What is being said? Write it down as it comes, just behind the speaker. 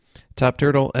Top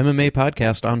Turtle MMA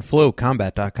podcast on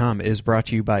FlowCombat.com is brought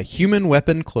to you by Human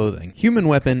Weapon Clothing. Human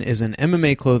Weapon is an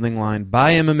MMA clothing line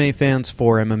by MMA fans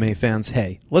for MMA fans.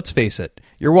 Hey, let's face it.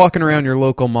 You're walking around your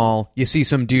local mall, you see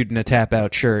some dude in a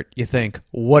tap-out shirt, you think,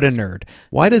 what a nerd.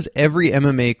 Why does every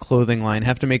MMA clothing line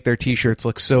have to make their t-shirts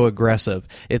look so aggressive?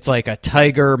 It's like a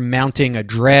tiger mounting a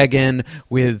dragon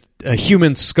with a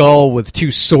human skull with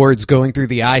two swords going through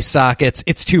the eye sockets.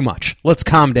 It's too much. Let's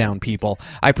calm down, people.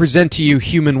 I present to you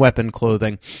Human Weapon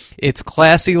Clothing. It's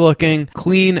classy looking,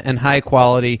 clean, and high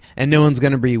quality, and no one's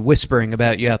going to be whispering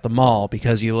about you at the mall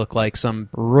because you look like some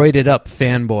roided up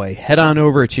fanboy. Head on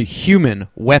over to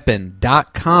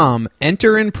humanweapon.com,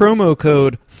 enter in promo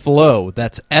code FLOW,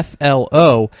 that's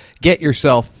F-L-O, get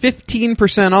yourself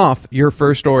 15% off your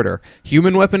first order.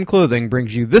 Human Weapon Clothing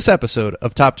brings you this episode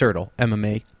of Top Turtle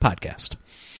MMA Podcast.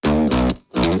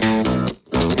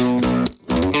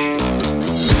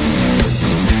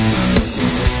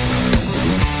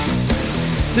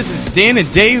 This is Dan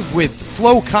and Dave with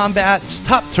Flow Combat's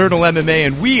Top Turtle MMA,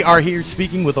 and we are here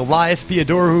speaking with Elias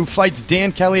Theodorou, who fights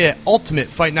Dan Kelly at Ultimate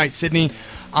Fight Night Sydney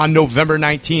on November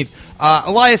 19th.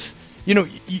 Elias, you know,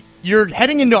 you're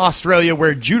heading into Australia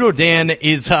where Judo Dan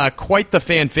is quite the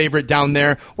fan favorite down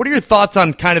there. What are your thoughts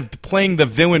on kind of playing the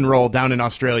villain role down in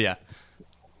Australia?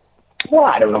 Well,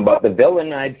 I don't know about the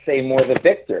villain. I'd say more the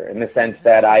victor in the sense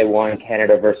that I won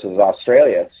Canada versus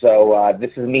Australia. So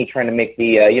this is me trying to make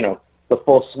the, the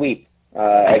full sweep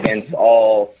against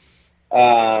all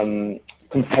comparable,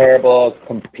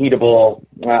 competable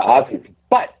Aussies.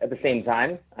 But at the same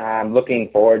time, I'm looking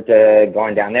forward to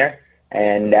going down there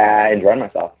and enjoying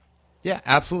myself. Yeah,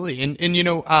 absolutely. And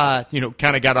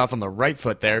kind of got off on the right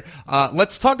foot there.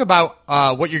 Let's talk about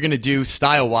what you're going to do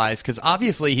style-wise, because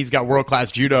obviously he's got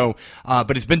world-class judo,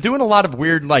 but he's been doing a lot of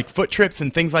weird like foot trips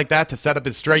and things like that to set up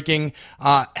his striking.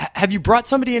 Have you brought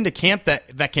somebody into camp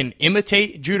that can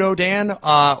imitate Judo Dan,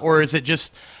 or is it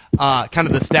just kind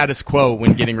of the status quo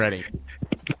when getting ready?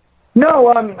 No,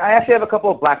 I actually have a couple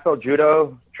of black belt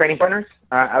judo training partners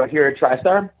out here at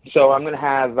TriStar. So I'm going to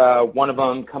have one of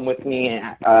them come with me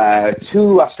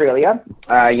to Australia.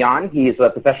 Jan, he's a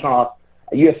professional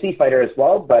UFC fighter as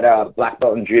well, but black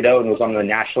belt in judo and was on the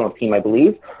national team, I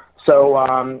believe. So,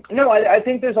 I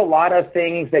think there's a lot of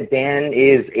things that Dan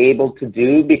is able to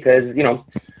do because,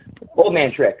 old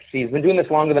man tricks. He's been doing this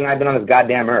longer than I've been on this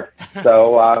goddamn earth.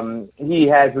 So he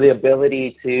has the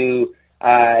ability to,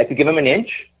 if you give him an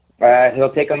inch,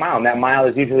 he'll take a mile. And that mile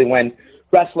is usually when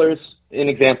wrestlers, an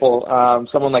example,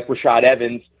 someone like Rashad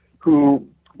Evans, who,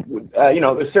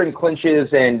 there's certain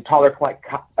clinches and taller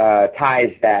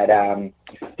ties that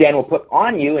Dan will put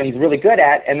on you, and he's really good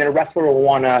at, and then a wrestler will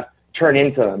want to turn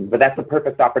into him. But that's the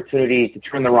perfect opportunity to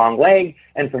turn the wrong leg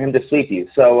and for him to sweep you.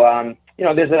 So,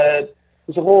 there's a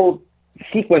whole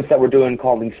sequence that we're doing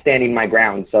called Standing My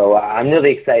Ground. So I'm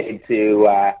really excited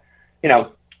to,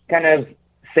 kind of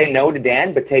say no to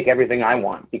Dan, but take everything I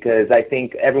want, because I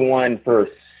think everyone, for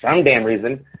some damn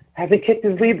reason, hasn't kicked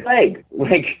his lead leg.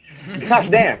 Like,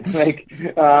 goddamn. He's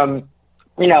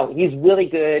really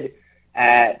good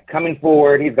at coming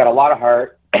forward. He's got a lot of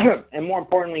heart. And more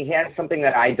importantly, he has something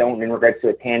that I don't in regards to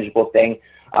a tangible thing.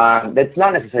 That's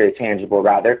not necessarily tangible,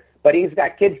 rather, but he's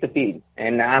got kids to feed.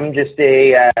 And I'm just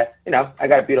I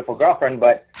got a beautiful girlfriend,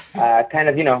 but kind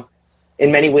of,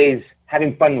 in many ways,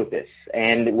 having fun with this.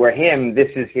 And where this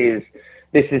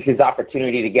is his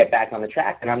opportunity to get back on the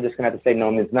track, and I'm just going to have to say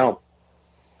no means no.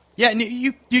 Yeah, and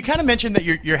you kind of mentioned that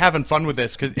you're having fun with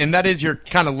this, and that is your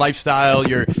kind of lifestyle,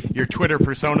 your Twitter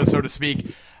persona, so to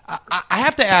speak. I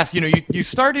have to ask, you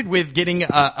started with getting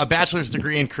a bachelor's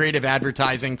degree in creative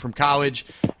advertising from college.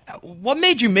 What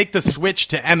made you make the switch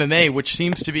to MMA, which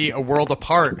seems to be a world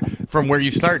apart from where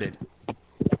you started?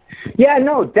 Yeah,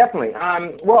 no, definitely.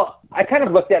 Well, I kind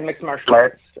of looked at mixed martial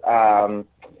arts.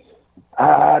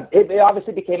 It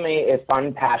obviously became a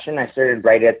fun passion. I started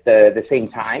right at the same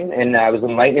time, and I was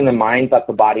enlightening the mind, thought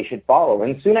the body should follow.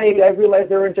 And soon I realized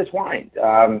they were intertwined.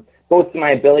 Both my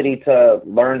ability to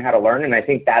learn how to learn, and I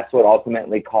think that's what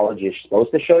ultimately college is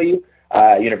supposed to show you.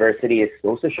 University is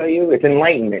supposed to show you. It's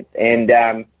enlightenment, and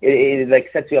it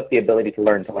like sets you up the ability to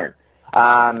learn.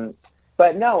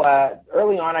 But no,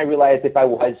 early on I realized if I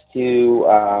was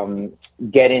to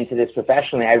get into this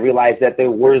professionally, I realized that there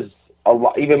was a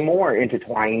lot, even more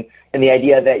intertwining in the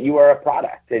idea that you are a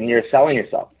product and you're selling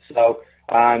yourself. So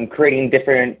creating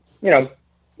different,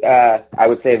 I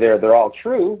would say they're all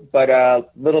true, but a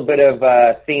little bit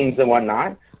of themes and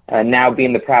whatnot. Now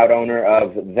being the proud owner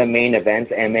of The Main Event,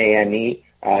 MANE,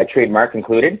 trademark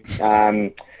included.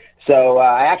 So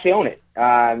I actually own it.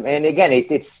 And again,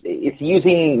 it's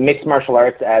using mixed martial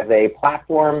arts as a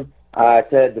platform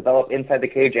to develop inside the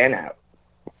cage and out.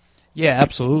 Yeah,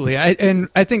 absolutely. I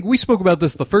think we spoke about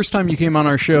this the first time you came on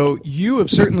our show. You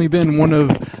have certainly been one of,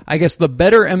 I guess, the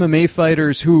better MMA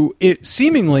fighters who it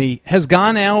seemingly has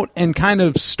gone out and kind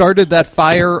of started that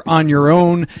fire on your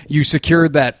own. You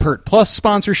secured that Pert Plus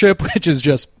sponsorship, which is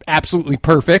just absolutely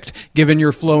perfect given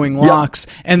your flowing locks.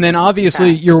 Yep. And then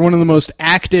obviously you're one of the most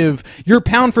active, you're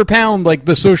pound for pound like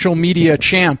the social media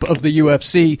champ of the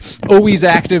UFC, always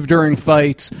active during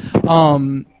fights.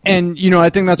 And, you know,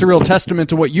 I think that's a real testament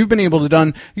to what you've been able to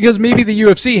done, because maybe the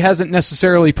UFC hasn't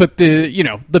necessarily put the, you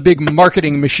know, the big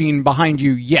marketing machine behind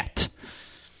you yet.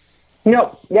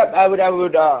 No, yep, I would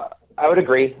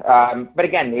agree. But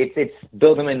again, it's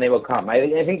build them and they will come. I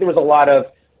think there was a lot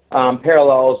of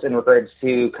parallels in regards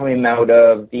to coming out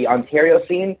of the Ontario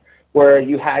scene, where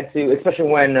you had to, especially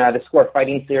when the Score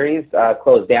Fighting series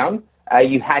closed down,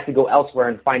 you had to go elsewhere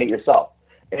and find it yourself.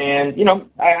 And, you know,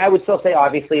 I would still say,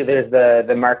 obviously, there's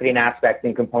the marketing aspect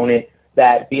and component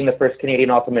that being the first Canadian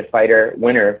Ultimate Fighter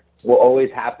winner will always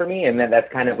have for me. And then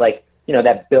that's kind of like, you know,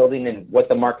 that building and what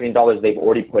the marketing dollars they've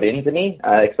already put into me,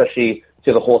 especially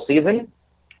to the whole season.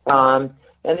 And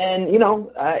then, you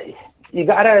know, you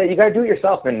gotta do it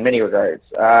yourself in many regards.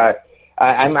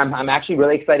 I'm actually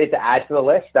really excited to add to the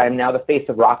list. I'm now the face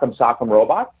of Rock'em Sock'em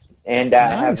Robots, and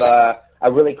nice. Have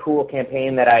a really cool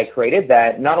campaign that I created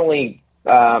that not only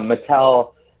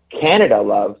Mattel Canada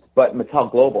loves, but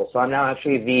Mattel Global. So I'm now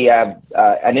actually an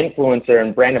influencer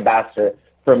and brand ambassador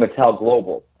for Mattel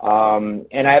Global.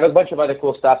 And I have a bunch of other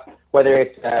cool stuff, whether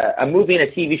it's a movie and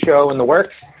a TV show in the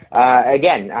works.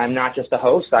 Again, I'm not just a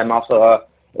host. I'm also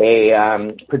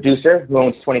a producer who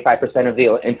owns 25% of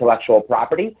the intellectual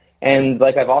property. And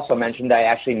like I've also mentioned, I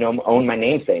actually own my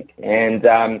namesake. And,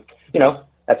 you know,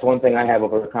 that's one thing I have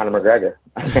over Conor McGregor.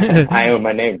 I own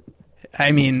my name.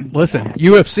 I mean, listen,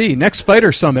 UFC, next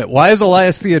Fighter Summit. Why is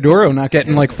Elias Theodorou not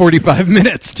getting like 45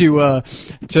 minutes to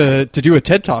do a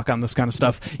TED Talk on this kind of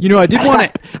stuff? You know, I did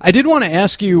want to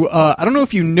ask you, I don't know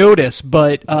if you noticed,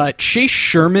 but Chase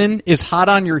Sherman is hot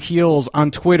on your heels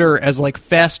on Twitter as like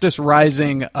fastest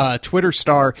rising Twitter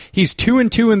star. He's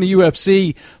 2-2 in the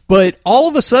UFC, but all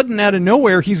of a sudden out of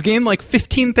nowhere, he's gained like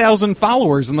 15,000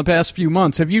 followers in the past few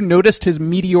months. Have you noticed his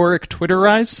meteoric Twitter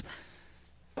rise?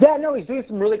 Yeah, no, he's doing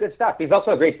some really good stuff. He's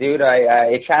also a great dude.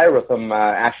 I chatted with him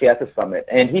actually at the summit,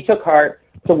 and he took heart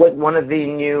to what one of the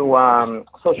new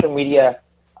social media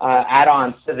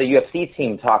add-ons to the UFC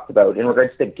team talked about in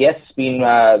regards to GIFs being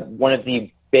one of the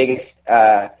biggest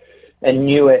and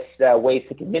newest ways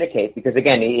to communicate. Because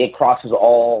again, it crosses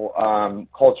all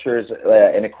cultures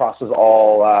and it crosses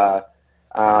all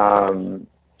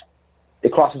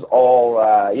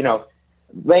you know,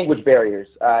 language barriers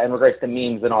in regards to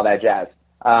memes and all that jazz.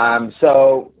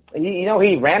 So,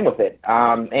 he ran with it.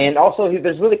 And also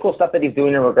there's really cool stuff that he's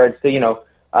doing in regards to, you know,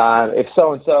 if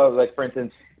so-and-so, like, for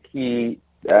instance,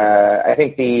 I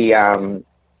think the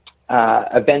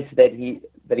events that he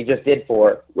just did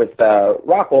with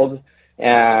Rockhold,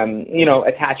 you know,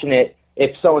 attaching it,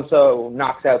 if so-and-so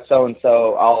knocks out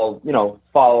so-and-so, I'll, you know,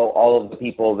 follow all of the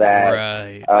people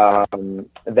that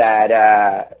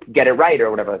get it right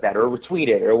or whatever like that, or retweet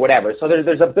it or whatever. So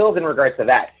there's a build in regards to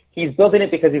that. He's building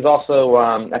it because he's also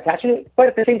attaching it, but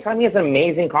at the same time, he has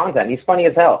amazing content. He's funny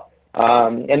as hell.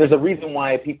 And there's a reason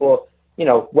why people, you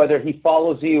know, whether he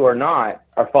follows you or not,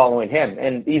 are following him.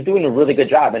 And he's doing a really good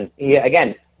job. And he,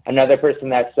 again, another person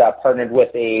that's partnered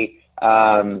with a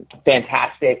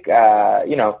fantastic,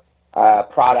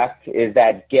 product is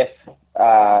that GIF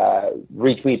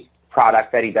retweet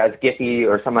product that he does, Giphy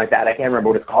or something like that. I can't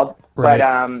remember what it's called. Right.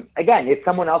 But, again, it's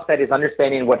someone else that is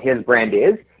understanding what his brand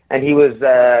is. And he was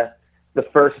the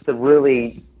first to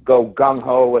really go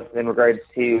gung-ho in regards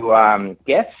to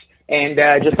GIFs. And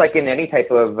just like in any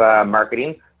type of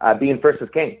marketing, being first is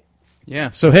king.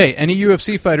 Yeah. So, hey, any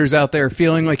UFC fighters out there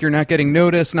feeling like you're not getting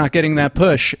noticed, not getting that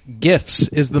push, GIFs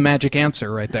is the magic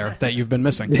answer right there that you've been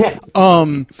missing. Yeah.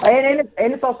 And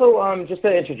it's also, just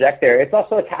to interject there, it's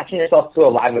also attaching yourself to a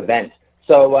live event.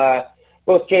 So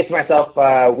both Chase and myself,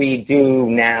 we do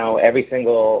now every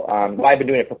single, well, I've been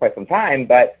doing it for quite some time,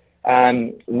 but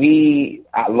we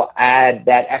add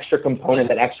that extra component,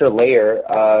 that extra layer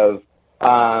of,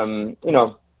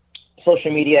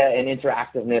 social media and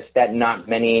interactiveness that not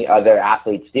many other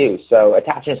athletes do. So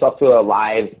attaching yourself to a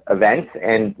live event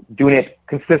and doing it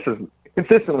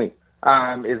consistently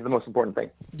is the most important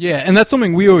thing. Yeah, and that's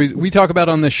something we talk about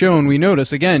on the show, and we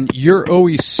notice, again, you're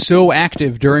always so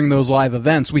active during those live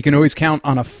events. We can always count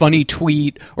on a funny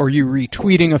tweet or you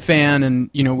retweeting a fan,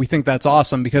 and you know we think that's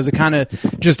awesome because it kind of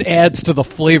just adds to the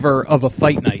flavor of a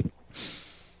fight night.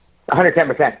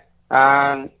 110%.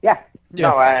 Yeah.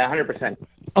 No, 100%.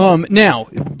 Now,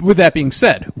 with that being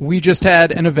said, we just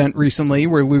had an event recently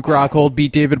where Luke Rockhold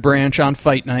beat David Branch on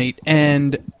Fight Night,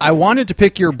 and I wanted to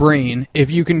pick your brain,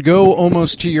 if you can go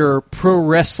almost to your pro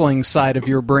wrestling side of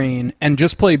your brain and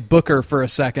just play Booker for a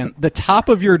second. The top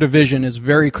of your division is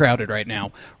very crowded right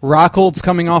now. Rockhold's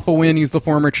coming off a win, he's the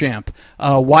former champ.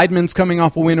 Weidman's coming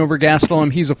off a win over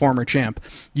Gastelum, he's a former champ.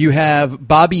 You have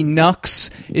Bobby Nux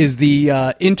is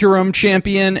the interim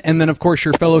champion, and then of course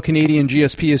your fellow Canadian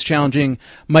GSP is challenging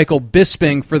Michael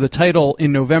Bisping for the title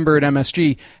in November at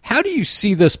MSG. How do you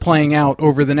see this playing out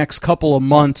over the next couple of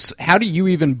months? How do you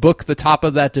even book the top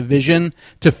of that division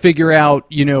to figure out,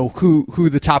 who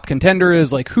the top contender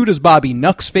is? Like, who does Bobby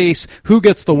Nux face? Who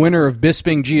gets the winner of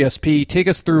Bisping GSP? Take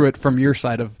us through it from your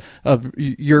side of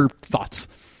your thoughts.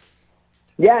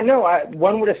 Yeah, no,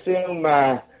 one would assume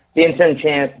the interim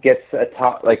champ gets a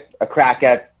crack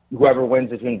at whoever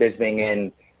wins between Bisping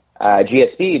and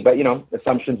GSP, but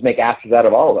assumptions make asses out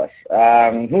of all of us.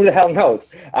 Who the hell knows?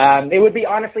 It would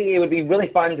be really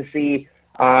fun to see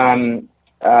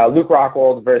Luke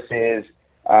Rockhold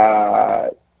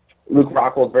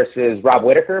versus Rob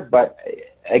Whittaker. But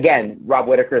again, Rob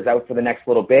Whittaker is out for the next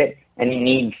little bit, and he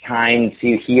needs time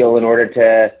to heal in order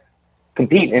to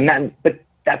compete. But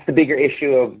that's the bigger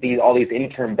issue of all these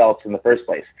interim belts in the first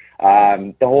place.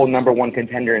 The whole number one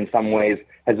contender in some ways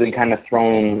has been kind of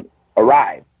thrown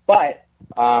awry. But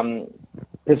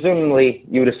presumably,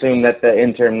 you would assume that the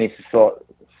interim needs to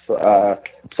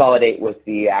consolidate with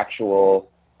the actual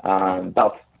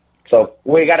belt. So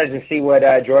we got to just see what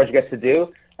George gets to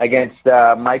do against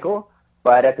Michael.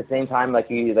 But at the same time, like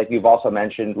you've also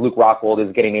mentioned, Luke Rockhold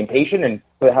is getting impatient, and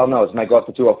who the hell knows, might go up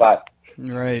to 205.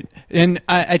 Right. And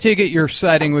I take it you're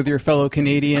siding with your fellow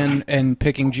Canadian and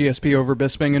picking GSP over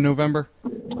Bisping in November?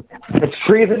 It's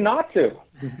treason not to.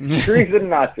 Treason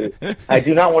not to. I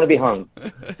do not want to be hung.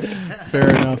 Fair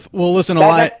enough. Well, listen,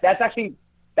 that's actually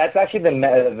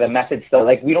the method still.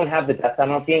 Like, we don't have the death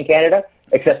penalty in Canada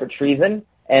except for treason,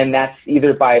 and that's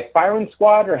either by firing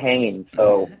squad or hanging.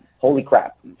 So, holy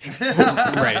crap.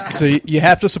 Right. So you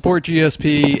have to support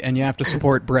GSP and you have to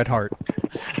support Bret Hart.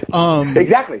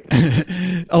 Exactly.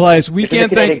 Elias, we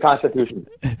cannot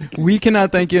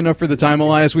thank you enough for the time,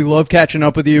 Elias. We love catching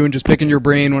up with you and just picking your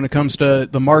brain when it comes to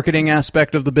the marketing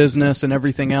aspect of the business and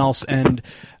everything else. And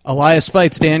Elias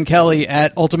fights Dan Kelly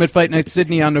at Ultimate Fight Night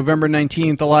Sydney on November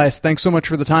 19th. Elias, thanks so much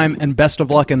for the time and best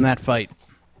of luck in that fight.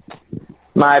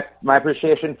 My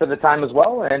appreciation for the time as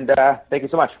well, and thank you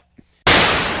so much.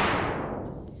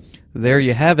 There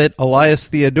you have it, Elias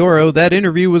Theodorou. That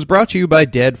interview was brought to you by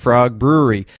Dead Frog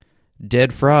Brewery.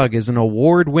 Dead Frog is an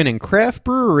award-winning craft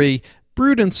brewery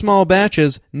brewed in small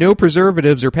batches, no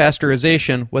preservatives or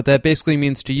pasteurization. What that basically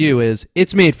means to you is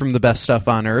it's made from the best stuff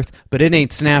on earth, but it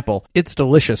ain't Snapple. It's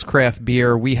delicious craft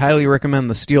beer. We highly recommend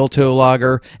the Steel Toe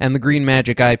Lager and the Green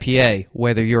Magic IPA.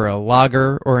 Whether you're a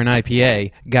lager or an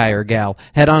IPA, guy or gal,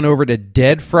 head on over to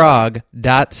deadfrog.ca.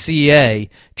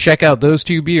 Check out those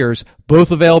two beers,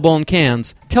 both available in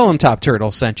cans. Tell them Top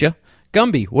Turtle sent you.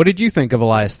 Gumby, what did you think of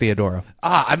Elias Theodorou?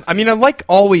 I mean, I like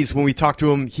always when we talk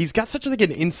to him, he's got such an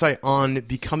insight on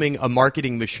becoming a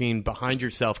marketing machine behind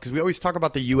yourself, because we always talk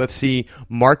about the UFC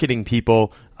marketing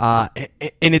people, and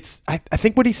it's I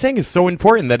think what he's saying is so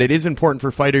important, that it is important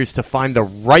for fighters to find the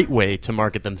right way to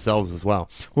market themselves as well.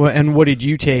 Well, and what did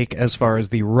you take as far as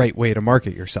the right way to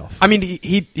market yourself? I mean,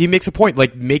 he makes a point,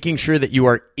 like making sure that you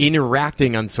are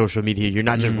interacting on social media. You're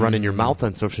not just running your mouth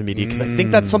on social media, because I think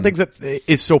that's something that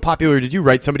is so popular to do,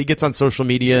 right? Somebody gets on social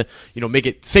media, make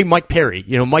it, say Mike Perry.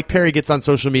 Mike Perry gets on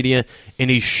social media and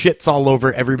he shits all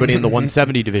over everybody in the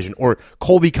 170 division. Or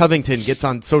Colby Covington gets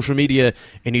on social media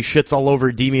and he shits all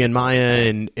over Demian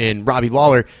Maia and Robbie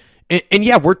Lawler. And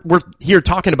yeah, we're here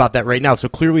talking about that right now, so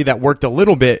clearly that worked a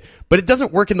little bit, but it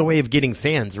doesn't work in the way of getting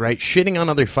fans, right? Shitting on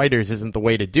other fighters isn't the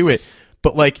way to do it.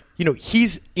 But,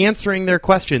 he's answering their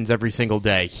questions every single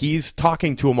day. He's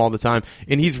talking to them all the time.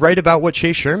 And he's right about what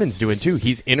Chase Sherman's doing, too.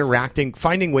 He's interacting,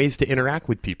 finding ways to interact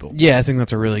with people. Yeah, I think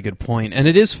that's a really good point. And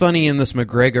it is funny in this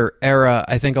McGregor era,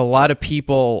 I think a lot of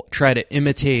people try to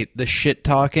imitate the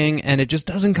shit-talking, and it just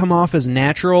doesn't come off as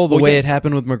natural the way it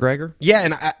happened with McGregor. Yeah,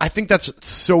 and I think that's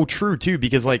so true, too,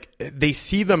 because, they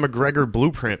see the McGregor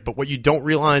blueprint, but what you don't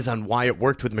realize on why it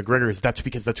worked with McGregor is that's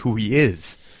because that's who he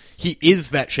is. He is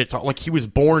that shit talk. He was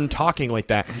born talking like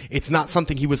that. It's not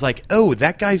something he was like, oh,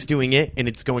 that guy's doing it and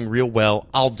it's going real well,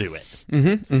 I'll do it.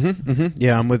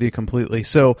 Yeah, I'm with you completely.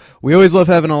 So we always love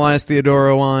having Elias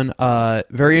Theodorou on.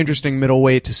 Very interesting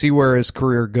middleweight to see where his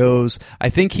career goes.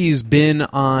 I think he's been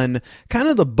on kind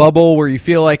of the bubble where you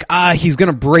feel like, he's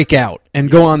going to break out. and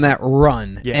go on that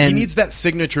run. Yeah, and he needs that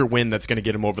signature win that's going to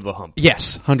get him over the hump.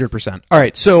 Yes, 100%. All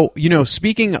right, so,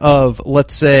 speaking of,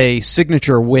 let's say,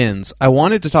 signature wins, I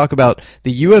wanted to talk about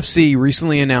the UFC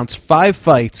recently announced 5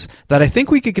 fights that I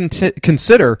think we could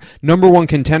consider number one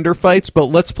contender fights, but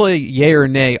let's play yay or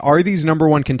nay. Are these number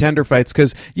one contender fights?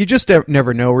 Because you just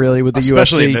never know, really, with the UFC.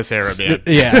 Especially in this era, man.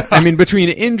 Yeah, I mean, between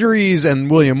injuries and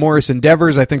William Morris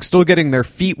endeavors, I think still getting their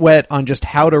feet wet on just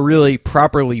how to really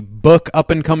properly book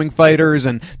up-and-coming fighters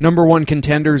and number one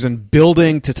contenders and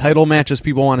building to title matches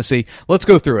people want to see. Let's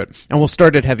go through it, and we'll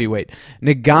start at heavyweight.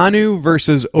 Ngannou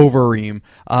versus Overeem.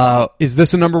 Is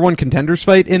this a number one contenders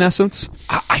fight, in essence?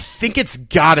 I think it's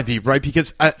got to be, right?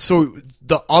 Because so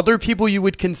the other people you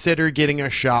would consider getting a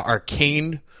shot are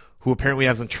Kane, who apparently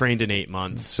hasn't trained in 8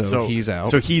 months. So he's out.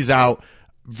 So he's out.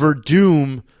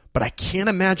 Verdum, but I can't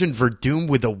imagine Verdum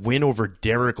with a win over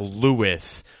Derek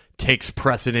Lewis takes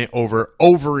precedent over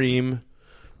Overeem.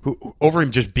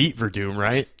 Overeem just beat Verdum,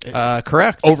 right?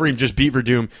 Correct. Overeem just beat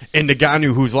Verdum, and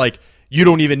Ngannou, who's like, you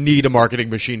don't even need a marketing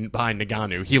machine behind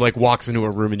Ngannou. He like walks into a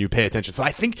room and you pay attention. So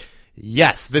I think,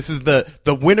 yes, this is the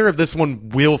winner of this one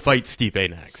will fight Stipe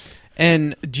next.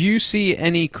 And do you see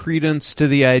any credence to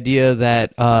the idea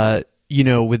that,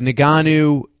 with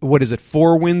Ngannou, what is it,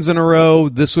 4 wins in a row?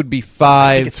 This would be 5.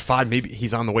 I think it's 5. Maybe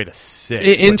he's on the way to 6.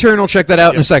 Internal, check that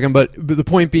out in a second. But the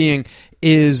point being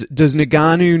is, does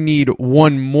Ngannou need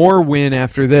one more win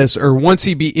after this? Or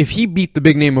if he beat the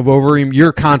big name of Overeem,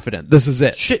 you're confident this is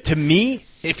it? Shit, to me,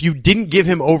 if you didn't give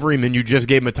him Overeem and you just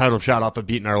gave him a title shot off of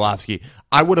beating Arlovsky,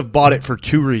 I would have bought it for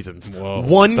 2 reasons. Whoa,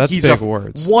 One, that's he's big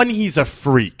words. One, he's a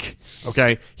freak.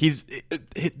 Okay, he's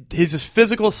a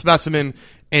physical specimen,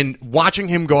 and watching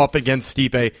him go up against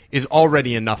Stipe is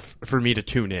already enough for me to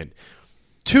tune in.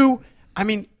 2, I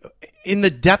mean, in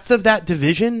the depth of that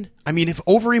division, I mean, if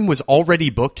Overeem was already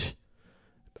booked,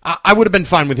 I would have been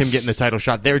fine with him getting the title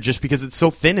shot there just because it's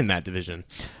so thin in that division.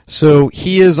 So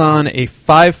he is on a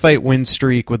 5-fight win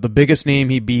streak with the biggest name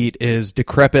he beat is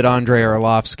decrepit Andrei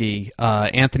Arlovsky,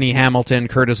 Anthony Hamilton,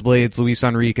 Curtis Blades, Luis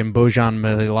Enrique, and Bojan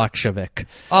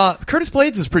Milošević. Curtis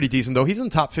Blades is pretty decent, though. He's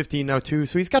in top 15 now, too,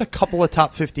 so he's got a couple of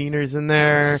top 15ers in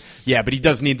there. Yeah, but he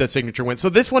does need that signature win. So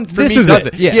this one, for me, does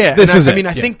it. Yeah,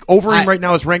 I think Overeem right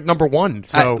now is ranked number 1.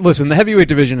 So listen, the heavyweight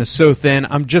division is so thin.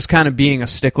 I'm just kind of being a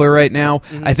stickler right now.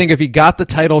 Mm-hmm. I think if he got the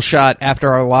title shot after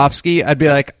Arlovsky, I'd be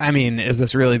like, I mean, is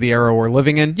this really the era we're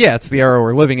living in? Yeah, it's the era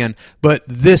we're living in. But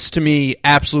this, to me,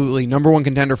 absolutely number one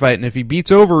contender fight. And if he beats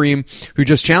Overeem, who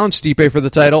just challenged Stipe for the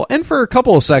title, and for a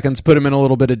couple of seconds put him in a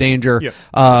little bit of danger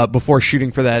before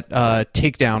shooting for that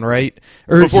takedown, right?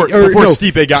 Before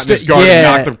Stipe got in his guard and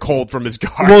knocked him cold from his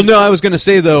guard. Well, no, I was going to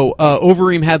say, though,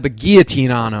 Overeem had the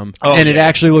guillotine on him, it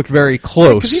actually looked very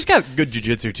close. Because he's got good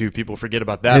jiu-jitsu, too. People forget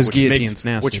about that. His guillotine's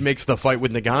nasty. Which makes the fight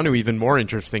with Ngannou even more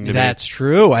interesting to me. That's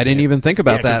true. I didn't even think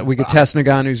about that. We could test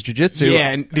Ngannou's jiu-jitsu. Yeah,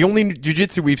 and the only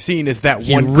jiu-jitsu we've seen is that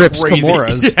he one rips crazy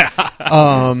Kimuras.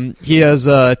 Yeah. He has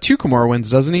 2 Kimura wins,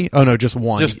 doesn't he? Oh, no, just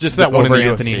one. Just that one over in the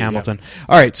Anthony UFC, Hamilton. Yeah.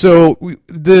 All right, so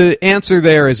the answer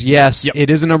there is yes. Yep. It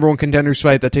is a number one contenders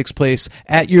fight that takes place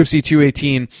at UFC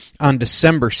 218 on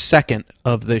December 2nd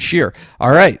of this year.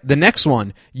 All right, the next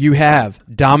one, you have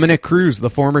Dominic Cruz,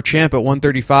 the former champ at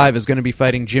 135, is going to be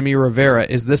fighting Jimmy Rivera.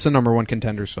 Is this a number one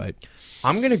contenders fight?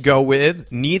 I'm going to go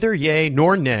with neither yay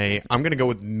nor nay. I'm going to go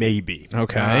with maybe.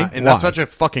 Okay. And that's such a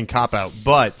fucking cop-out.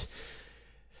 But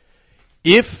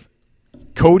if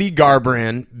Cody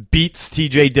Garbrandt beats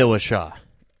TJ Dillashaw,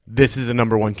 this is a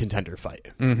number one contender fight.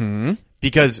 Mm-hmm.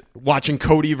 Because watching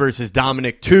Cody versus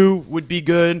Dominic 2 would be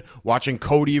good. Watching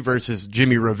Cody versus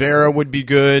Jimmy Rivera would be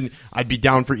good. I'd be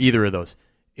down for either of those.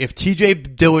 If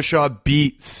TJ Dillashaw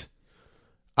beats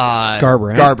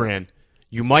Garbrandt,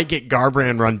 you might get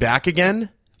Garbrandt run back again,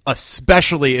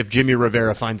 especially if Jimmy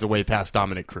Rivera finds a way past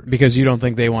Dominic Cruz. Because you don't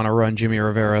think they want to run Jimmy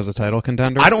Rivera as a title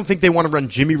contender? I don't think they want to run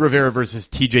Jimmy Rivera versus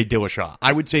TJ Dillashaw.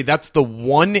 I would say that's the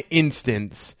one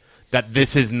instance that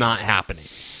this is not happening.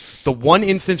 The one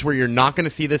instance where you're not going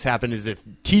to see this happen is if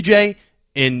TJ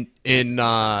and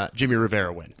Jimmy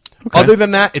Rivera win. Okay. Other than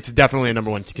that, it's definitely a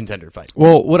number one contender fight.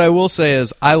 Well, what I will say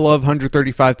is I love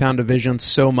 135-pound divisions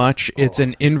so much. It's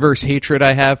an inverse hatred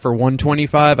I have for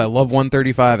 125. I love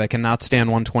 135. I cannot stand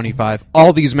 125.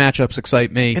 All these matchups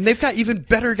excite me. And they've got even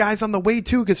better guys on the way,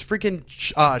 too, because freaking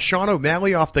Sean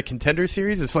O'Malley off the Contender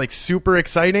Series is like super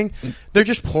exciting. They're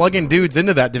just plugging dudes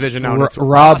into that division now.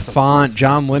 Rob awesome. Font,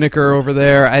 John Lineker over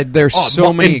there. There's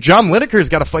so many. And John Lineker's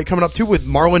got a fight coming up, too, with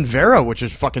Marlon Vera, which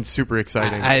is fucking super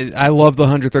exciting. I love the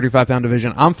 135 145-pound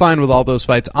division. I'm fine with all those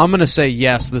fights. I'm going to say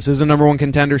yes, this is a number one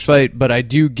contenders fight, but I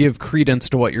do give credence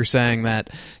to what you're saying that,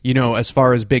 as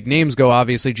far as big names go,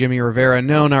 obviously Jimmy Rivera,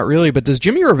 no, not really, but does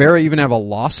Jimmy Rivera even have a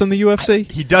loss in the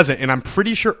UFC? He doesn't, and I'm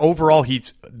pretty sure overall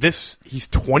he's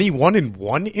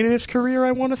 21-1 in his career,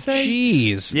 I want to say.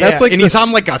 Jeez. Yeah, That's like and he's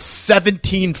on like a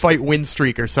 17-fight win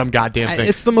streak or some goddamn thing.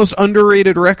 It's the most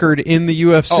underrated record in the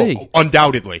UFC. Oh,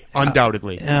 undoubtedly.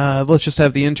 Let's just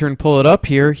have the intern pull it up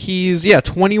here. He's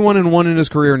 21-1 in his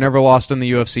career, never lost in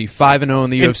the UFC, 5-0 in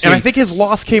the UFC. And I think his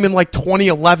loss came in like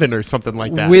 2011 or something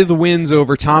like that. With wins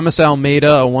over Thomas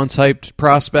Almeida, a once hyped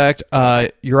prospect,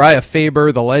 Uriah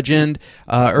Faber, the legend,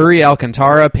 Uri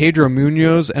Alcantara, Pedro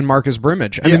Munoz, and Marcus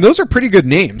Brimage. I mean, those are pretty good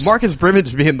names. Marcus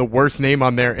Brimage being the worst name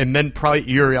on there, and then probably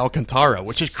Uri Alcantara,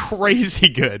 which is crazy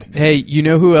good. Hey, you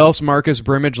know who else Marcus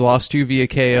Brimage lost to via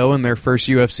KO in their first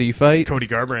UFC fight? Cody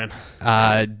Garbrandt.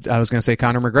 I was going to say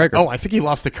Conor McGregor. Oh, I think he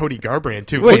lost to Cody Garbrandt,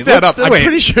 too. Wait, Look that up. I'm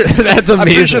pretty sure that's amazing. I'm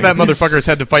pretty sure that motherfucker's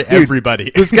had to fight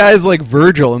everybody. This guy is like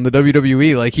Virgil in the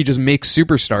WWE. Like, he just makes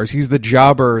superstars. He's the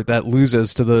jobber that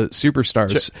loses to the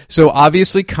superstars. So,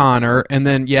 obviously, Conor, and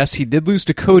then, yes, he did lose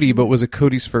to Cody, but was it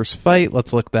Cody's first fight?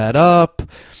 Let's look that up.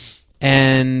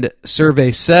 And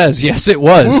survey says, yes, it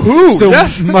was. Woohoo! So,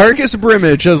 yes. Marcus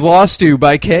Brimage has lost to,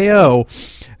 by KO,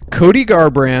 Cody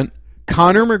Garbrandt,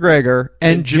 Conor McGregor,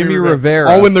 and Jimmy Rivera.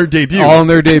 All in their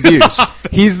debuts.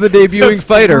 He's the debuting That's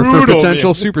fighter brutal, for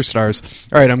potential superstars.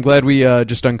 All right, I'm glad we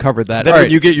just uncovered that. Then all when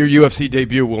right. you get your UFC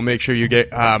debut, we'll make sure you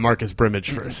get Marcus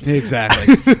Brimage first.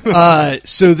 Exactly.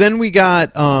 So then we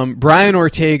got Brian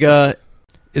Ortega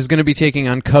is going to be taking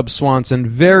on Cub Swanson.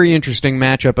 Very interesting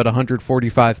matchup at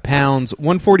 145 pounds.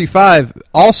 145,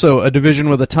 also a division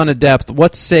with a ton of depth.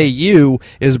 What say you?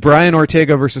 Is Brian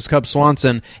Ortega versus Cub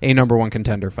Swanson a number one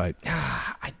contender fight?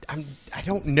 I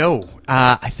don't know.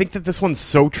 I think that this one's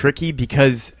so tricky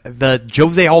because the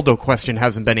Jose Aldo question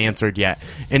hasn't been answered yet.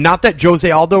 And not that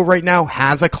Jose Aldo right now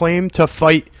has a claim to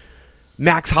fight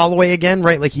Max Holloway again,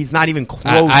 right? Like, he's not even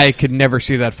close. I could never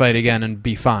see that fight again and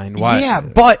be fine. Why? Yeah,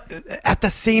 but at the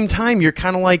same time, you're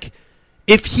kind of like,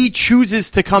 if he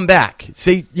chooses to come back,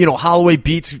 say, Holloway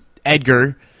beats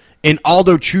Edgar, and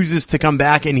Aldo chooses to come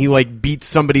back and he, like, beats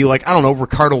somebody like, I don't know,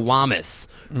 Ricardo Lamas,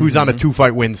 who's on a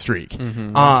 2-fight win streak.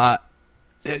 And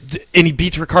he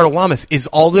beats Ricardo Lamas. Is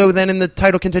Aldo then in the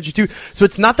title contention too? So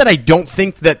it's not that I don't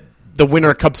think that the winner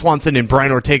of Cub Swanson and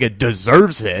Brian Ortega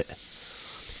deserves it,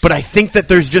 but I think that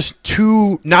there's just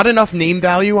not enough name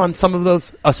value on some of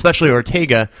those, especially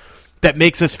Ortega, that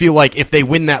makes us feel like if they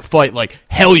win that fight, like,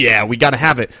 hell yeah, we got to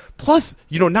have it. Plus,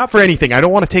 not for anything, I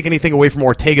don't want to take anything away from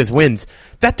Ortega's wins.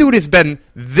 That dude has been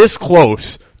this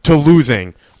close to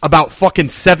losing about fucking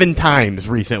 7 times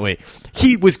recently.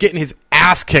 He was getting his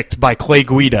ass kicked by Clay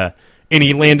Guida, and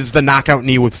he lands the knockout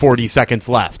knee with 40 seconds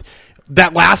left.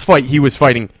 That last fight he was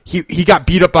fighting, he got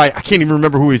beat up by, I can't even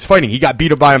remember who he was fighting. He got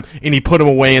beat up by him, and he put him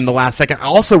away in the last second,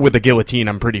 also with a guillotine,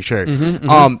 I'm pretty sure.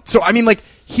 So, I mean, like,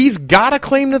 he's got a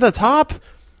claim to the top,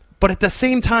 but at the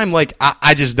same time, like,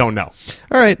 I just don't know.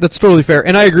 All right, that's totally fair.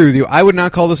 And I agree with you. I would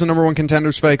not call this a number one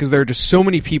contenders fight because there are just so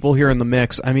many people here in the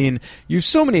mix. I mean, you have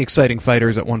so many exciting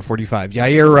fighters at 145.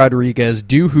 Yair Rodriguez,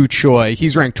 Doo Ho Choi,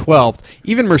 he's ranked 12th.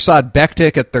 Even Mirsad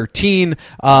Bektik at 13.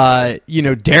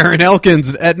 Darren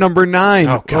Elkins at number 9.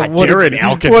 Oh, God, Darren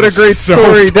Elkins. What a great so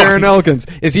story, funny. Darren Elkins.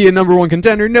 Is he a number one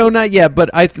contender? No, not yet.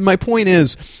 But my point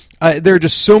is, there are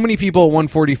just so many people at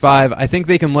 145. I think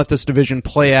they can let this division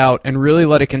play out and really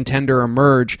let a contender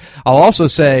emerge. I'll also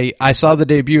say I saw the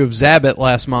debut of Zabit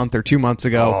last month or 2 months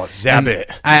ago. Oh,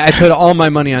 Zabit. I put all my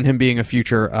money on him being a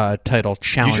future title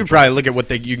challenger. You should probably look at what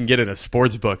you can get in a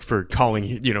sports book for calling,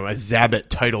 a Zabit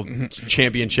title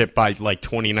championship by, like,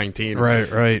 2019.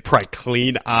 Right. Probably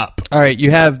clean up. All right, you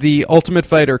have the Ultimate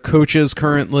Fighter coaches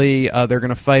currently. They're going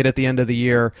to fight at the end of the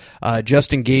year.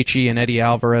 Justin Gaethje and Eddie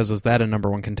Alvarez. Is that a number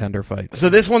one contender fight? So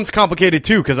this one's complicated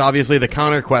too, because obviously the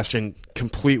Conor question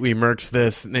completely murks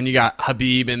this. And then you got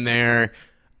Habib in there.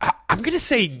 I'm going to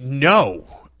say no.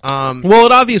 Well,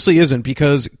 it obviously isn't,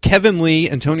 because Kevin Lee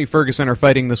and Tony Ferguson are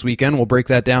fighting this weekend. We'll break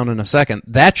that down in a second.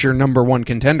 That's your number one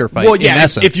contender fight. Well, yeah, in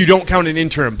essence. if you don't count an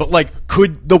interim. But, like,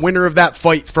 could the winner of that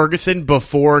fight Ferguson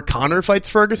before Conor fights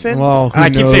Ferguson? Well, who and I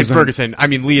keep knows? saying Ferguson. I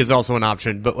mean, Lee is also an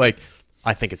option, but, like,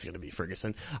 I think it's going to be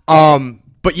Ferguson.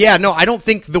 But yeah, no, I don't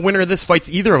think the winner of this fights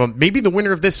either of them. Maybe the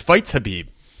winner of this fights Habib.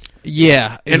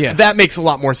 Yeah, And that makes a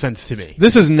lot more sense to me.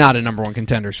 This is not a number one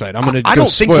contender fight. I'm going to I go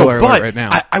don't think so, spoiler alert but right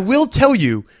now. I will tell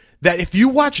you that if you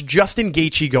watch Justin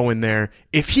Gaethje go in there,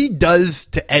 if he does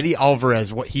to Eddie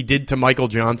Alvarez what he did to Michael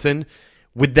Johnson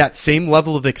with that same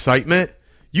level of excitement,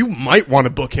 you might want to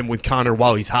book him with Conor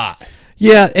while he's hot.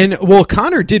 Yeah, and well,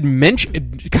 Connor did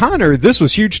mention this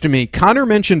was huge to me. Connor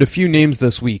mentioned a few names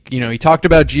this week. You know, he talked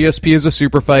about GSP as a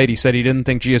super fight. He said he didn't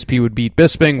think GSP would beat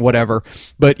Bisping, whatever.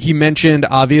 But he mentioned,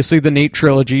 obviously, the Nate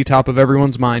trilogy, top of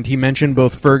everyone's mind. He mentioned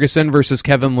both Ferguson versus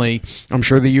Kevin Lee. I'm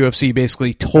sure the UFC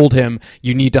basically told him,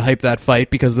 you need to hype that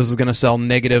fight because this is going to sell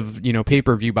negative,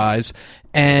 pay-per-view buys.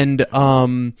 And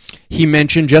he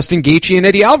mentioned Justin Gaethje and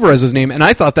Eddie Alvarez's name, and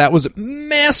I thought that was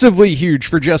massively huge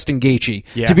for Justin Gaethje.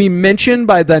 Yeah. To be mentioned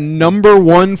by the number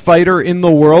one fighter in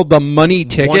the world, the money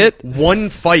ticket. One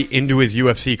fight into his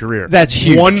UFC career. That's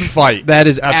huge. One fight.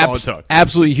 That's all it took.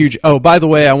 Absolutely huge. Oh, by the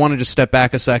way, I want to just step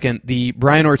back a second. The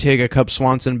Brian Ortega Cub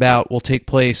Swanson bout will take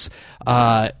place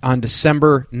on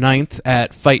December 9th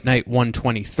at Fight Night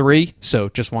 123. So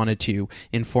just wanted to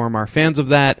inform our fans of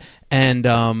that. And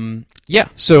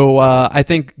so I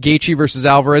think Gaethje versus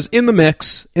Alvarez in the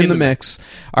mix.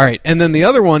 All right, and then the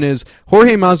other one is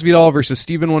Jorge Masvidal versus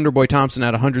Stephen Wonderboy Thompson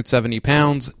at 170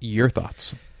 pounds. Your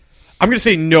thoughts? I'm going to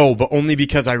say no, but only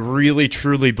because I really,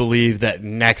 truly believe that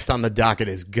next on the docket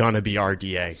is going to be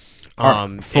RDA.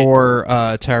 For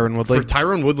Tyron Woodley? For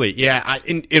Tyron Woodley, yeah.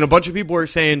 And a bunch of people are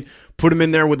saying, put him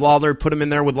in there with Lawler, put him in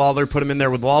there with Lawler, put him in there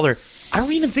with Lawler. I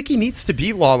don't even think he needs to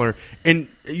beat Lawler. And,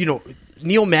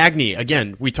 Neil Magny,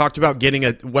 again, we talked about getting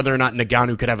whether or not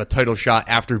Ngannou could have a title shot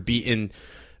after beating,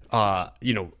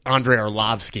 Andrei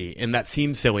Arlovsky, and that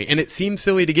seems silly. And it seems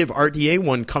silly to give RDA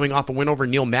one coming off a win over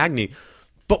Neil Magny.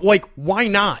 But, why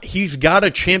not? He's got a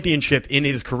championship in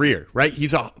his career, right?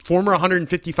 He's a former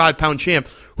 155-pound champ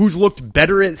who's looked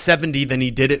better at 70 than he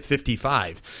did at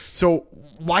 55. So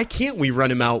why can't we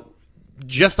run him out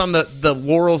just on the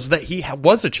laurels that he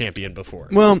was a champion before?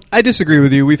 Well, I disagree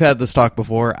with you. We've had this talk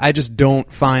before. I just don't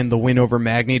find the win over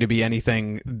Magny to be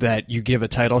anything that you give a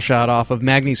title shot off of.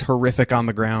 Magny's horrific on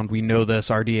the ground. We know this.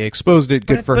 RDA exposed it.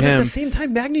 Good for him. But at the same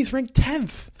time, Magny's ranked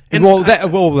 10th. And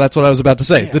that's what I was about to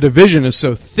say. Yeah. The division is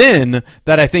so thin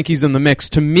that I think he's in the mix.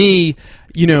 To me,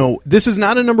 this is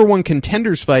not a number one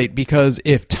contenders fight because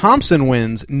if Thompson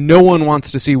wins, no one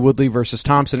wants to see Woodley versus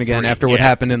Thompson again after what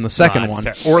happened in the second one.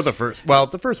 Or the first. Well,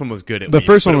 the first one was good at least. The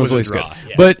first one was at least good.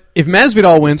 Yeah. But if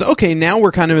Masvidal wins, okay, now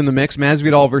we're kind of in the mix.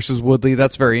 Masvidal versus Woodley,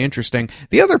 that's very interesting.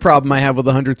 The other problem I have with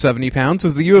the 170 pounds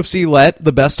is the UFC let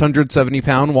the best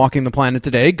 170-pound walking the planet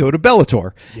today go to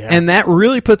Bellator. Yeah. And that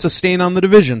really puts a stain on the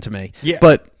division to me. Yeah.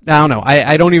 But I don't know.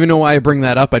 I don't even know why I bring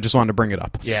that up. I just wanted to bring it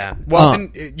up. Yeah. Well,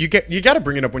 and you got to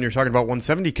bring it up when you're talking about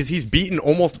 170 because he's beaten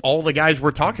almost all the guys we're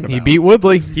talking about. He beat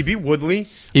Woodley. He beat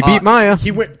Maia.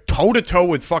 He went toe-to-toe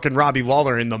with fucking Robbie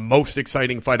Lawler in the most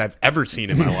exciting fight I've ever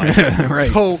seen in my life.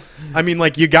 Right. So,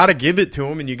 you got to give it to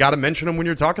him and you got to mention him when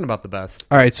you're talking about the best.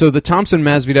 All right. So the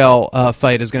Thompson-Masvidal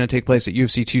fight is going to take place at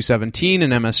UFC 217 in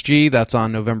MSG. That's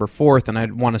on November 4th. And I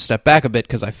want to step back a bit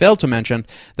because I failed to mention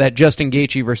that Justin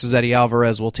Gaethje versus Eddie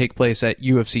Alvarez will take place at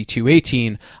UFC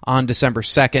 218 on December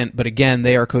 2nd. But again,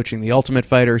 they are coaching the Ultimate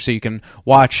Fighter, so you can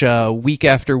watch week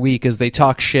after week as they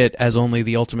talk shit as only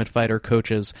the Ultimate Fighter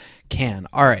coaches can.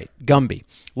 All right, Gumby.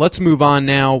 Let's move on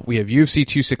now. We have UFC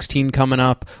 216 coming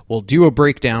up. We'll do a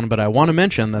breakdown, but I want to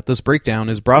mention that this breakdown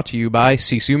is brought to you by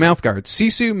Sisu Mouthguard.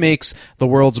 Sisu makes the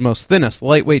world's most thinnest,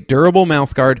 lightweight, durable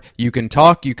mouthguard. You can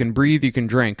talk, you can breathe, you can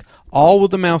drink, all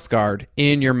with a mouthguard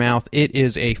in your mouth. It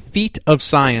is a feat of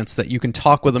science that you can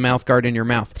talk with a mouthguard in your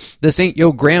mouth. This ain't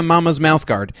yo grandmama's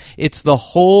mouthguard. It's the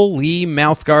holy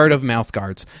mouthguard of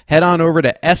mouthguards. Head on over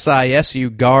to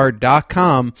sisuguard.com.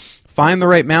 Find the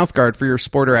right mouthguard for your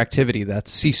sport or activity.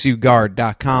 That's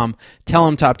sisuguard.com. Tell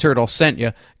them Top Turtle sent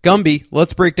you. Gumby,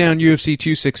 let's break down UFC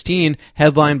 216,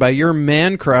 headlined by your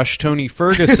man crush, Tony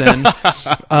Ferguson,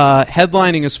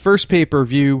 headlining his first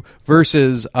pay-per-view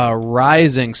versus a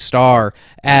rising star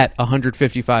at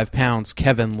 155 pounds,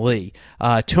 Kevin Lee.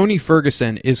 Tony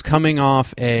Ferguson is coming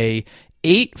off a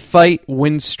 8-fight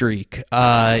win streak.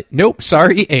 A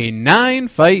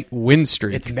 9-fight win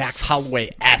streak. It's Max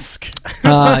Holloway-esque.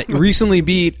 Recently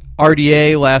beat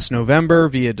RDA last November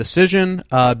via decision,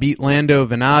 beat Lando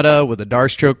Venata with a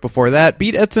Darce choke before that,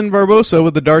 beat Edson Barbosa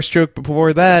with a Darce choke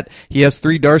before that. He has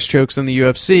 3 Darce chokes in the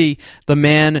UFC. The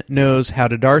man knows how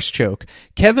to Darce choke.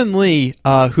 Kevin Lee,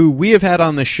 who we have had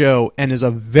on the show and is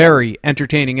a very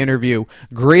entertaining interview,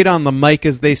 great on the mic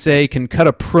as they say, can cut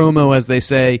a promo as they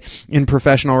say in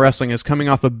professional wrestling, is coming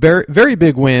off a very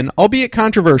big win, albeit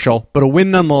controversial, but a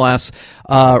win nonetheless.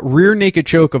 Rear naked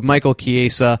choke of Michael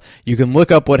Chiesa. You can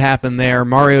look up what happened happened there.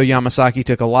 Mario Yamasaki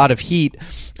took a lot of heat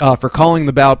for calling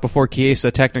the bout before Chiesa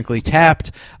technically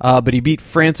tapped, but he beat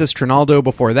Francis Trinaldo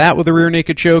before that with a rear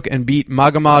naked choke and beat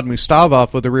Magomed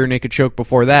Mustavov with a rear naked choke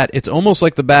before that. It's almost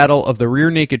like the battle of the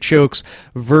rear naked chokes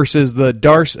versus the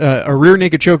Darce, a rear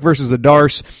naked choke versus a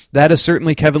Darce. That is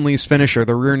certainly Kevin Lee's finisher,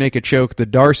 the rear naked choke. The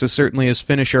Darce is certainly his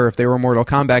finisher if they were Mortal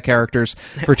Kombat characters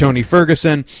for Tony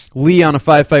Ferguson. Lee on a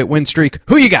 5-fight win streak.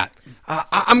 Who you got?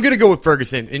 I'm going to go with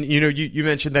Ferguson. And, you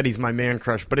mentioned that he's my man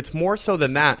crush, but it's more so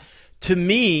than that. To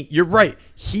me, you're right.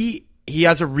 He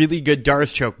has a really good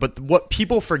Darce choke, but what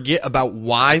people forget about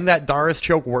why that Darce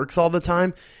choke works all the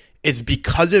time is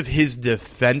because of his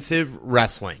defensive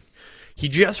wrestling. He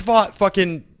just fought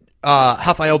fucking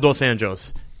Rafael Dos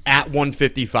Anjos at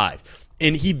 155,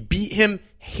 and he beat him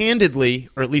handedly,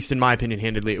 or at least in my opinion,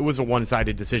 handedly. It was a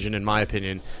one-sided decision in my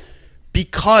opinion,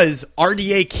 because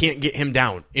RDA can't get him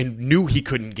down and knew he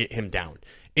couldn't get him down.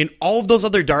 And all of those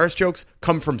other Darce chokes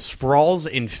come from sprawls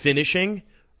and finishing.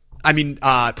 I mean,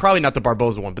 probably not the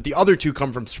Barboza one, but the other two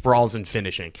come from sprawls and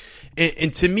finishing.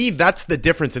 And to me, that's the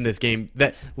difference in this game,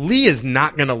 that Lee is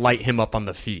not going to light him up on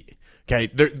the feet. Okay,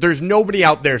 there's nobody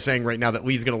out there saying right now that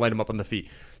Lee's going to light him up on the feet.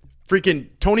 Freaking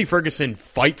Tony Ferguson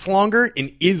fights longer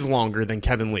and is longer than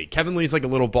Kevin Lee. Kevin Lee's like a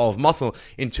little ball of muscle,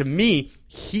 and to me,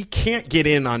 he can't get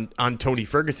in on Tony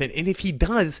Ferguson, and if he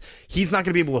does, he's not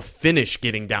going to be able to finish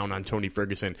getting down on Tony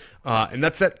Ferguson. And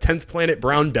that's that 10th Planet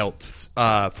Brown belt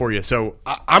for you. So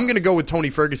I'm going to go with Tony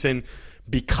Ferguson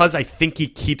because I think he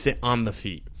keeps it on the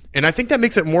feet. And I think that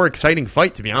makes it a more exciting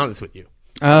fight, to be honest with you.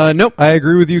 Nope, I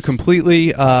agree with you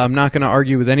completely. I'm not going to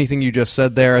argue with anything you just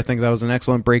said there. I think that was an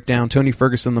excellent breakdown. Tony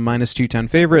Ferguson, the minus 210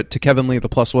 favorite, to Kevin Lee, the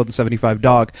plus 175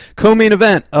 dog. Co-main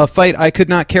event, a fight I could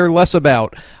not care less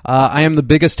about. I am the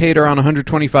biggest hater on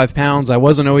 125 pounds. I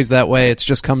wasn't always that way. It's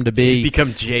just come to be. He's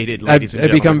become jaded, ladies and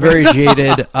I've become very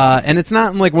jaded. And it's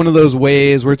not in like one of those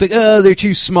ways where it's like, oh, they're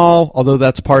too small, although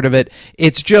that's part of it.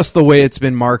 It's just the way it's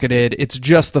been marketed. It's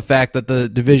just the fact that the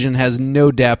division has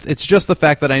no depth. It's just the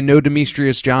fact that I know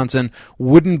Demetrius Johnson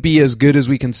wouldn't be as good as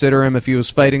we consider him if he was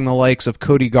fighting the likes of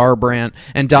Cody Garbrandt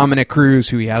and Dominic Cruz,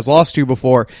 who he has lost to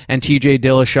before, and TJ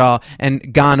Dillashaw,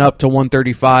 and gone up to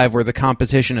 135 where the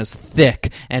competition is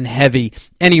thick and heavy.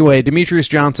 Anyway, Demetrius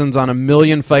Johnson's on a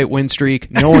 1,000,000-fight win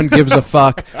streak. No one gives a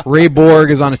fuck. Ray Borg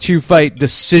is on a 2-fight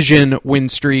decision win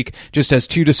streak, just has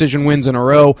 2 decision wins in a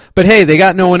row. But hey, they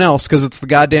got no one else because it's the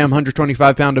goddamn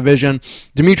 125-pound division.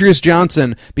 Demetrius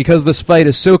Johnson, because this fight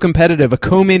is so competitive, a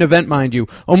co-main event, mind you,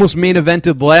 almost main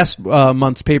evented last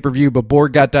month's pay-per-view, but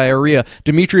Borg got diarrhea.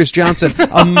 Demetrius Johnson,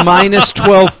 a minus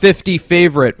 1250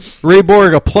 favorite. Ray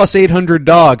Borg, a plus 800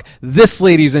 dog. This,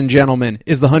 ladies and gentlemen,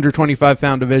 is the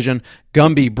 125-pound division.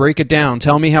 Gumby, break it down.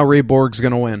 Tell me how Ray Borg's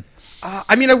going to win.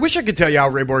 I mean, I wish I could tell you how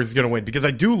Ray Borg is going to win, because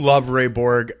I do love Ray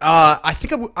Borg. I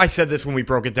think I said this when we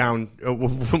broke it down,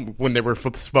 when they were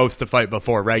supposed to fight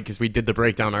before, right? Because we did the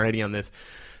breakdown already on this.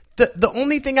 The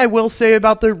only thing I will say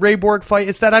about the Ray Borg fight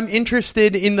is that I'm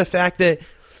interested in the fact that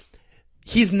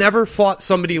he's never fought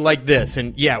somebody like this.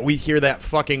 And yeah, we hear that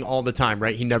fucking all the time,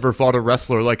 right? He never fought a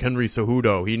wrestler like Henry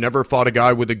Cejudo. He never fought a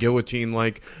guy with a guillotine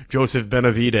like Joseph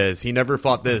Benavidez. He never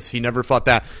fought this. He never fought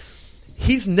that.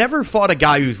 He's never fought a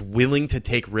guy who's willing to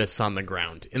take risks on the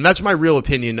ground. And that's my real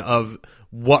opinion of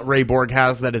what Ray Borg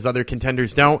has that his other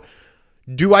contenders don't.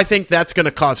 Do I think that's going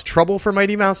to cause trouble for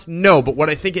Mighty Mouse? No, but what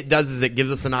I think it does is it gives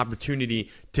us an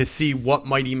opportunity to see what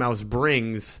Mighty Mouse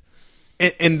brings.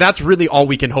 And that's really all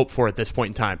we can hope for at this point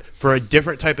in time, for a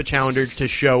different type of challenger to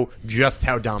show just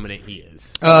how dominant he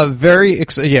is.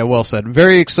 Well said.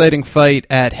 Very exciting fight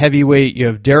at heavyweight. You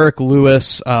have Derek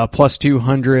Lewis, plus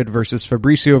 200 versus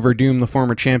Fabricio Verdum, the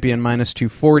former champion, minus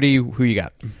 240. Who you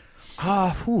got?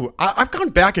 I've gone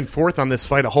back and forth on this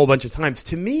fight a whole bunch of times.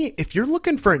 To me, if you're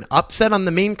looking for an upset on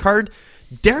the main card,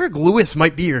 Derek Lewis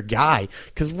might be your guy.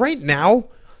 Because right now,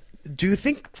 do you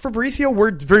think Fabricio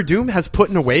Verdum has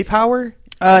put in away power?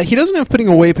 He doesn't have putting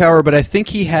away power, but I think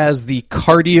he has the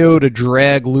cardio to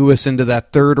drag Lewis into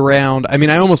that third round. I mean,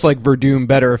 I almost like Verdum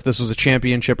better if this was a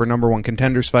championship or number one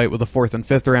contenders fight with a 4th and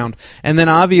 5th round. And then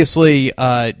obviously,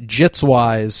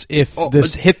 jits-wise, if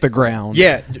this hit the ground.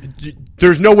 Yeah,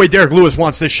 there's no way Derek Lewis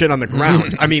wants this shit on the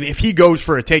ground. I mean, if he goes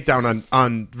for a takedown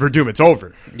on Verdum, it's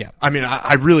over. Yeah. I mean,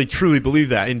 I really, truly believe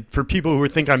that. And for people who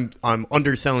think I'm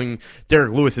underselling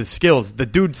Derek Lewis's skills, the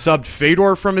dude subbed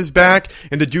Fedor from his back,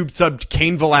 and the dude subbed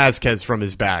Cain Velasquez from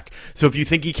his back. So if you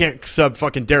think he can't sub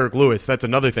fucking Derek Lewis, that's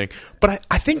another thing. But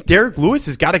I think Derek Lewis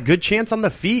has got a good chance on the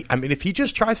feet. I mean, if he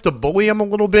just tries to bully him a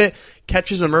little bit,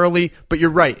 catches him early. But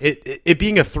you're right. It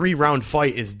being a 3-round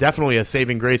fight is definitely a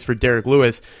saving grace for Derek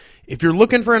Lewis. If you're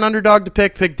looking for an underdog to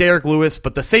pick Derek Lewis,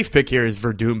 but the safe pick here is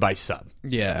Verdum by sub.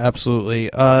 Yeah, absolutely.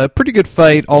 Pretty good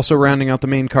fight. Also rounding out the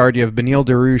main card, you have Beneil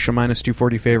Dariush, a minus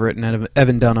 240 favorite, and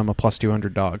Evan Dunham, a plus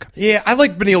 200 dog. Yeah, I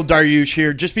like Beneil Dariush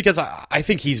here just because I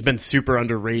think he's been super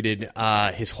underrated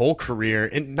his whole career.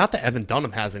 And not that Evan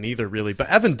Dunham hasn't either, really. But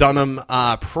Evan Dunham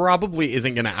probably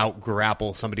isn't going to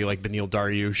out-grapple somebody like Beneil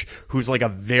Dariush, who's like a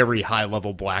very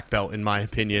high-level black belt, in my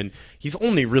opinion. He's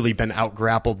only really been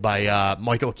out-grappled by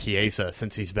Michael Chiesa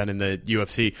since he's been in the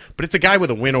UFC. But it's a guy with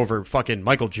a win over fucking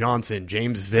Michael Johnson,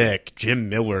 James Vick, Jim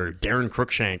Miller, Darren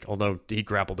Cruikshank, although he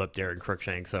grappled up Darren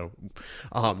Cruikshank, so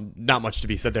not much to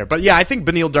be said there. But yeah, I think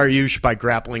Beneil Dariush by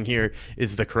grappling here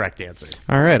is the correct answer.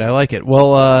 All right, I like it.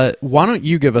 Well, why don't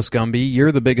you give us, Gumby?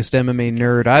 You're the biggest MMA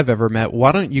nerd I've ever met.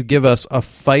 Why don't you give us a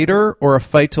fighter or a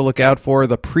fight to look out for?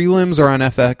 The prelims are on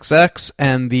FXX,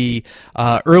 and the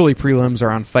early prelims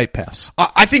are on Fight Pass.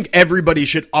 I think everybody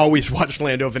should always watch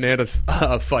Lando Vannata's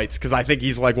fights, because I think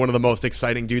he's like one of the most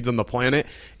exciting dudes on the planet,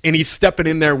 and he's stepping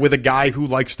in there with a guy who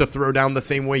likes to throw down the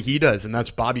same way he does, and that's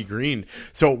Bobby Green.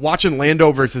 So watching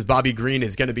Lando versus Bobby Green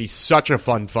is going to be such a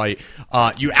fun fight.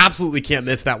 You absolutely can't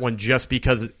miss that one just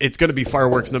because it's going to be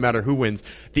fireworks no matter who wins.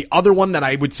 The other one that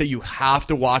I would say you have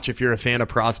to watch if you're a fan of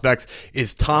prospects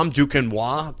is Tom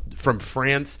Duquesnoy from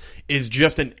France. Is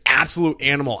just an absolute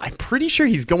animal. I'm pretty sure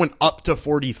he's going up to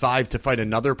 45 to fight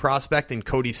another prospect in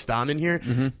Cody Stamann here.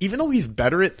 Mm-hmm. Even though he's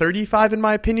better at 35, in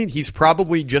my opinion, he's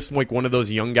probably just like one of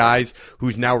those young guys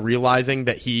who's now realizing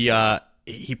that he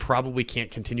probably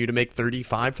can't continue to make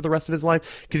 35 for the rest of his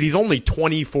life, because he's only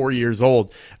 24 years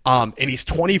old. And he's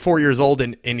 24 years old,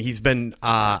 and he's been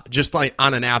just like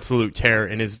on an absolute tear.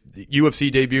 And his UFC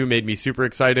debut made me super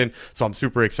excited, so I'm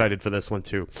super excited for this one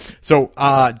too. So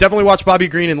definitely watch Bobby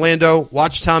Green and Lando.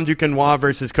 Watch Tom Duquesnoy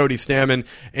versus Cody Stamann.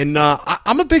 And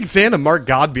I'm a big fan of Mark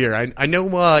Godbeer. I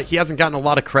know he hasn't gotten a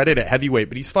lot of credit at heavyweight,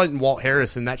 but he's fighting Walt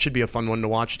Harris, and that should be a fun one to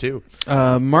watch too.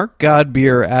 Mark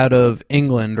Godbeer out of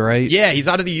England, right? Yeah, he's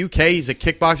out of the UK. He's a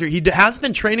kickboxer. He has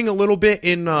been training a little bit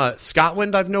in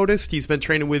Scotland, I've noticed. He's been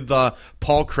training with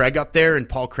Paul Craig up there, and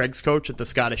Paul Craig's coach at the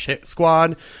Scottish Hit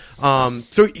Squad.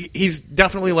 So he's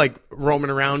definitely like roaming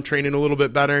around, training a little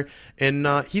bit better, and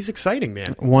he's exciting,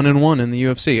 man. 1-1 in the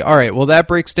UFC. All right, well, that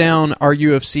breaks down our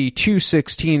UFC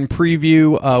 216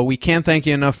 preview. We can't thank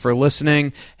you enough for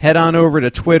listening. Head on over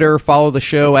to Twitter, follow the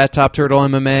show at Top Turtle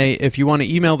MMA. If you want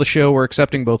to email the show, we're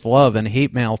accepting both love and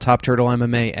hate mail,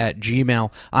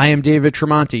 TopTurtleMMA@gmail. I am David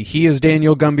Tremonti. He is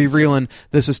Daniel Gumby Vreeland.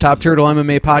 This is Top Turtle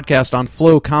MMA Podcast on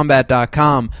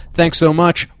FlowCombat.com. Thanks so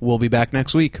much. We'll be back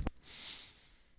next week.